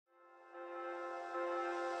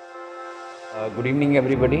Good evening,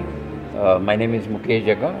 everybody. My name is Mukesh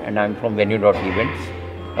Jaga, and I'm from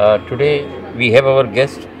VENUE.EVENTS. Today, we have our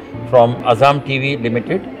guest from Azam TV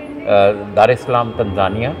Limited, Dar es Salaam,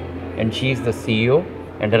 Tanzania, and she is the CEO,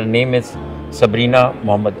 and her name is Sabrina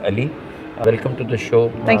Mohammad Ali. Welcome to the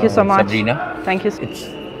show. Thank you so much, Sabrina. Thank you. It's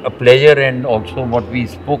a pleasure, and also what we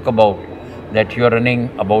spoke about, that you are running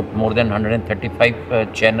about more than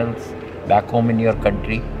 135 channels back home in your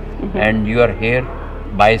country, and you are here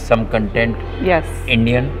by some content Yes.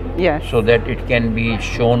 Indian, Yes. so that it can be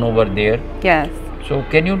shown over there. Yes. So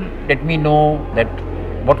can you let me know that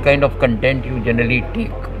what kind of content you generally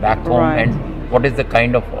take back home, Right. and what is the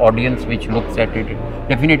kind of audience which looks at it?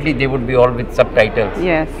 Definitely they would be all with subtitles.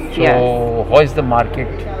 Yes. So Yes. how is the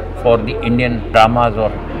market for the Indian dramas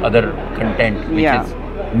or other content which Yeah. is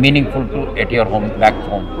meaningful to at your home, back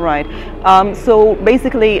home? Right. So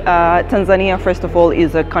basically, Tanzania, first of all,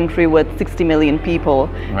 is a country with 60 million people,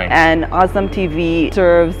 Right. and Azam TV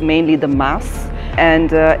serves mainly the mass.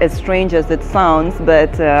 And as strange as it sounds,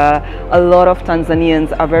 but a lot of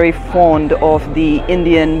Tanzanians are very fond of the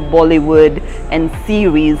Indian Bollywood and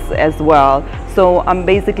series as well. So I'm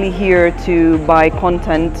basically here to buy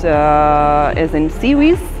content as in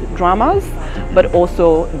series, dramas, but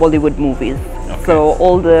also Bollywood movies. So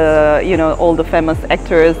all the famous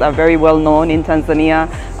actors are very well known in Tanzania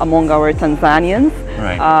among our Tanzanians,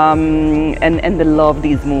 Right. And they love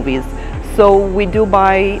these movies. So we do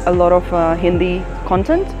buy a lot of Hindi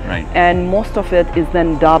content, Right. and most of it is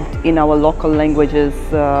then dubbed in our local languages,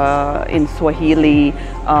 in Swahili.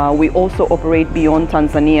 We also operate beyond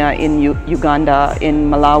Tanzania in Uganda, in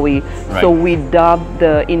Malawi. Right. So we dub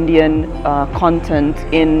the Indian content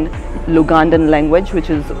in Lugandan language, which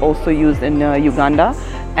is also used in Uganda,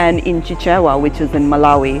 and in Chichewa, which is in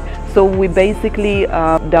Malawi. So we basically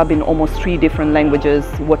dub in almost 3 different languages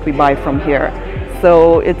what we buy from here.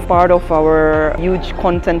 So it's part of our huge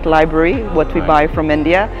content library, what we Right. buy from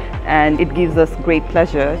India, and it gives us great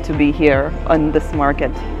pleasure to be here on this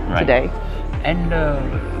market Right. today. And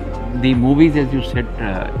the movies, as you said,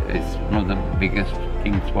 is one of the biggest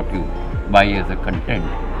things what you buy as a content.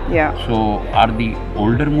 Yeah. So are the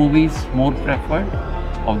older movies more preferred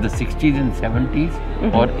of the 60s and 70s,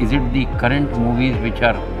 or is it the current movies which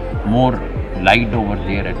are more liked over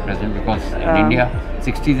there at present? Because in India,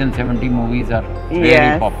 60s and 70s movies are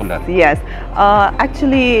very popular. Yes.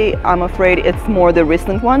 Actually, I'm afraid it's more the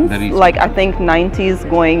recent ones. The recent like I think 90s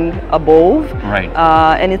going above. Right.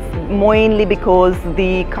 And it's mainly because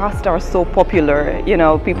the cast are so popular. You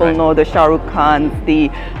know, people Right. know the Shah Rukh Khans, the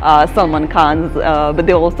Salman Khans, but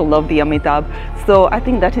they also love the Amitabh. So I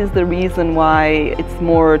think that is the reason why it's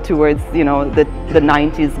more towards, the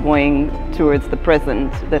 90s going towards the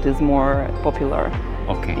present that is more popular.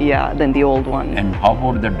 Okay. Yeah, than the old one. And how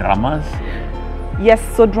about the dramas? Yes,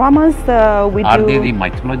 so dramas we Are do. they the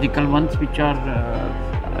mythological ones which are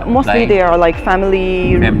Mostly like- they are like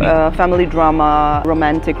family Family. drama,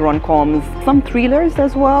 romantic rom-coms, some thrillers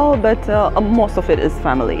as well, but most of it is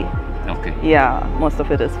family. Okay. Yeah, most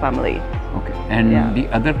of it is family. Okay. And Yeah. the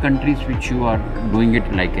other countries which you are doing it,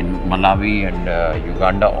 like in Malawi and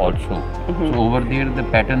Uganda also. So over there the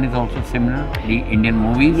pattern is also similar, the Indian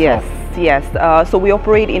movies? Yes, yes. So we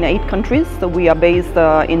operate in 8 countries. So we are based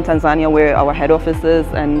in Tanzania, where our head office is,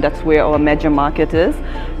 and that's where our major market is.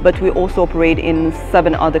 But we also operate in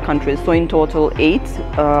 7 other countries. So in total 8.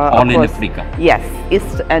 All in Africa? Yes,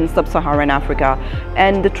 East and Sub-Saharan Africa.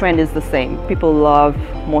 And the trend is the same. People love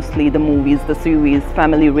mostly the movies, the series,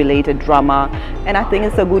 family-related drama. And I think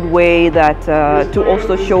it's a good way that to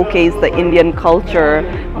also showcase the Indian culture,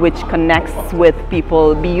 which connects with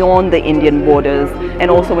people beyond the Indian borders. And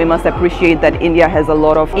also we must appreciate that India has a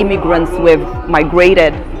lot of immigrants who have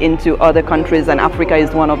migrated into other countries, and Africa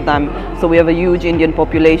is one of them. So we have a huge Indian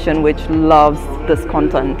population which loves this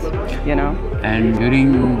content, And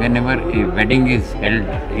whenever a wedding is held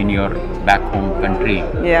in your back home country,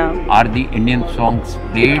 Yeah. are the Indian songs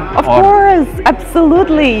played? Of course,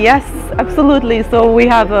 absolutely, yes, absolutely. So we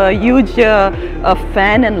have a huge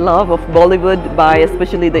fan and love of Bollywood by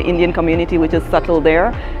especially the Indian community, which is settled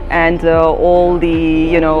there, and all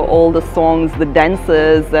the songs, the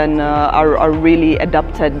dances, and are really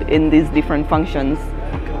adapted in these different functions.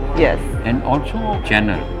 Yes. And also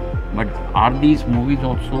channel. But are these movies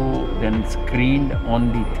also then screened on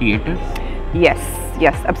the theaters? Yes,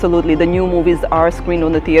 yes, absolutely. The new movies are screened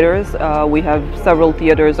on the theaters. We have several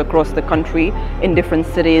theaters across the country in different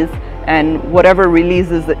cities, and whatever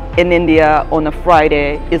releases in India on a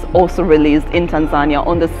Friday is also released in Tanzania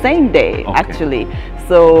on the same day, actually.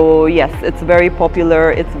 So yes, it's very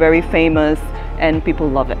popular, it's very famous, and people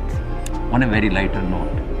love it. On a very lighter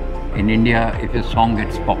note, in India, if a song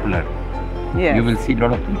gets popular, Yes. you will see a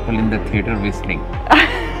lot of people in the theater whistling.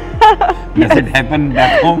 Does it happen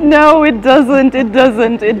back home? No, it doesn't. It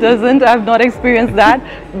doesn't. It doesn't. I've not experienced that,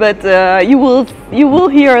 but you will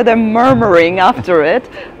hear them murmuring after it,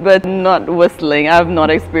 but not whistling. I've not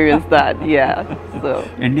experienced that. Yeah. So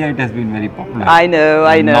India, it has been very popular. I know.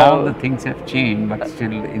 I know. Now the things have changed, but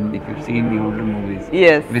still, if you see in the older movies,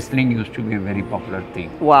 Yes. whistling used to be a very popular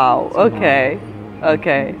thing. Wow. Okay.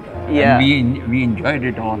 Okay. Yeah. And we enjoyed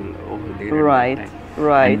it all over there. Right. at that time.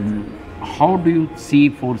 Right. And how do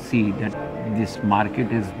you foresee that this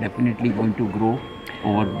market is definitely going to grow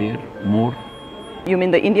over there more? You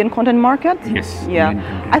mean the Indian content market? Yes. Yeah. Indian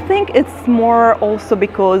content. I think it's more also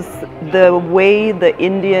because the way the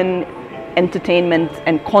Indian entertainment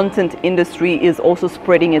and content industry is also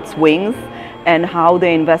spreading its wings, and how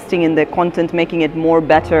they're investing in their content, making it more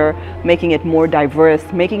better, making it more diverse,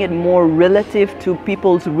 making it more relative to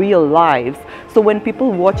people's real lives. So when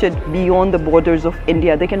people watch it beyond the borders of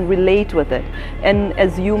India, they can relate with it. And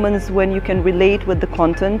as humans, when you can relate with the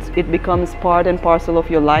content, it becomes part and parcel of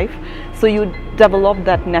your life. So you develop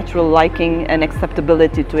that natural liking and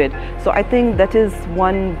acceptability to it. So I think that is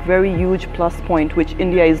one very huge plus point which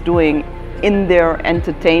India is doing in their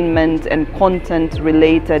entertainment and content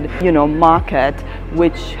related, market,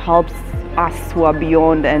 which helps us who are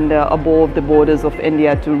beyond and above the borders of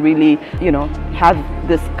India to really, have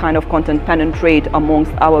this kind of content penetrate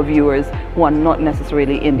amongst our viewers who are not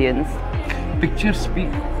necessarily Indians. Pictures speak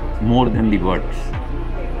more than the words.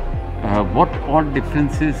 What all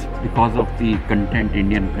differences because of the content,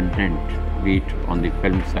 Indian content, be it on the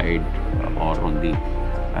film side or on the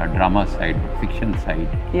drama side, fiction side?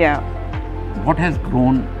 Yeah. What has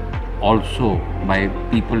grown also by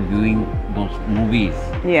people viewing those movies?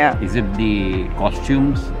 Yeah. Is it the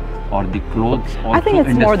costumes or the clothes? Also I think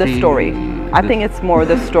it's more the story. I think it's more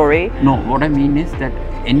the story. No, what I mean is that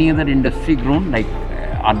any other industry grown, like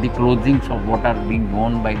are the clothings of what are being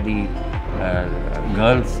worn by the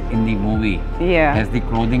girls in the movie? Yeah. Has the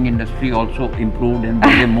clothing industry also improved and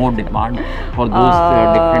there is more demand for those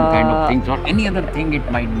different kind of things, or any other thing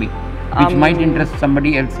it might be, which might interest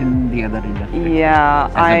somebody else in the other industry? Yeah,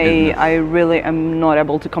 I really am not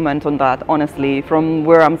able to comment on that, honestly. From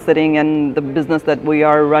where I'm sitting and the business that we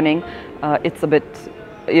are running, it's a bit,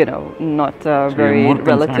 not So very you're more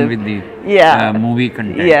relative. with the Yeah. movie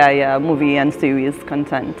content. Yeah, movie and series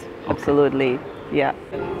content. Okay. Absolutely, yeah.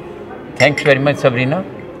 Thanks very much, Sabrina.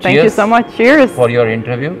 Thank you so much. Cheers. for your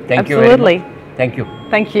interview. Thank you very Absolutely. much. Thank you.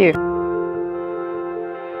 Thank you.